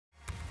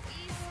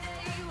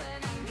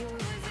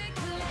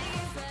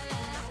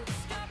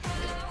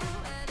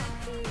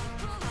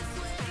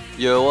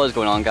Yo, what is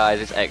going on guys,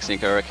 it's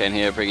xAMK Hurricane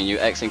here bringing you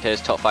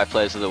xAMK's top 5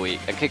 players of the week,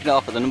 and kicking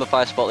off at the number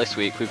 5 spot this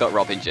week we've got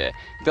Robin J.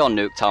 Beyond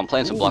Nuketown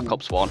playing some Black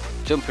Ops 1,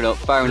 jumping up,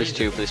 firing his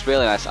tube for this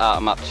really nice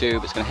art map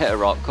tube. It's going to hit a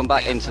rock, come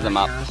back into the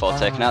map before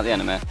taking out the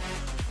enemy.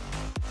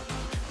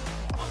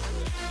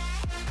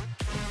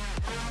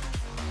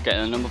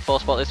 Getting the number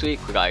 4 spot this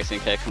week we got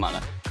xAMK Commander.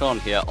 Coming on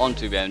here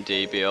onto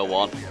BMD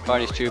BO1,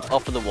 firing his tube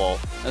off of the wall.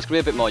 And it's going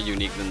to be a bit more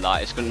unique than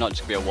that, it's going to not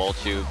just be a wall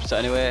tube, so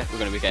anyway we're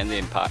going to be getting the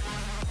impact.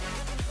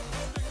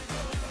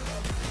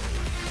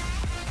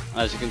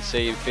 As you can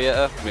see in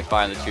theatre, we're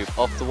firing the tube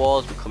off the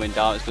walls, we're coming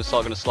down, it's sort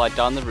of going to slide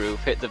down the roof,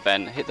 hit the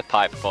vent, hit the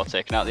pipe before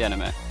taking out the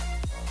enemy.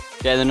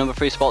 Yeah, the number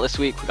 3 spot this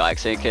week we got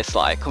xAMK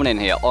Sly coming in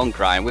here on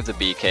grind with the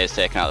BKs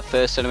taking out the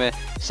first enemy,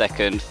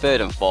 second,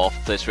 third and fourth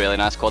for this really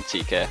nice quad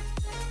TK.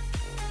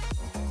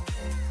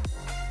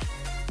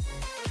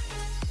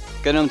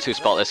 Getting number 2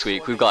 spot this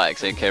week we've got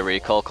xAMK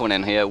Recall coming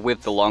in here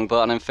with the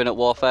longbow and Infinite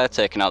Warfare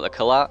taking out the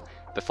Collat,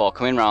 before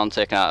coming round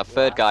taking out a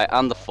third guy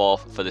and the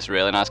fourth for this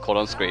really nice quad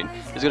on screen.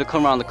 He's going to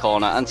come around the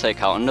corner and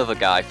take out another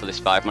guy for this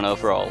 5-man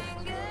overall.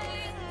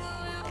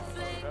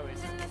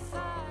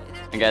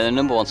 And getting the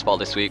number 1 spot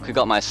this week we've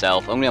got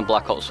myself. I'm going to be on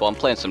Black Ops 1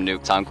 playing some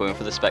Nuketown, going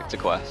for the Spectre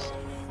quest.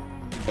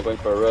 I'm going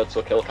for a road to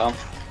a kill cam.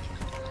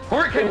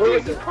 Hurricane,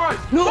 Jesus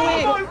Christ! No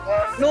way!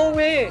 No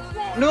way!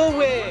 No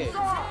way!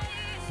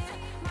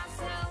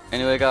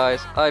 Anyway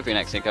guys, I've been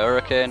xAMK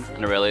Hurricane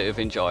and I really have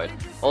enjoyed.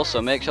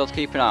 Also make sure to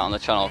keep an eye on the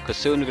channel because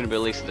soon we're going to be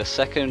releasing the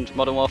second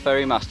Modern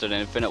Warfare Remastered and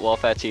Infinite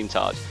Warfare Team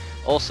Targe.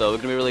 Also we're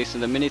going to be releasing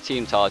the mini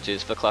team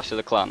targes for Clash of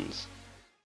the Clans.